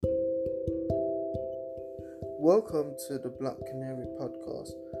Welcome to the Black Canary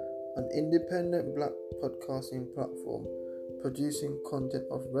podcast, an independent black podcasting platform producing content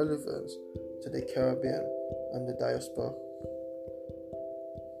of relevance to the Caribbean and the diaspora.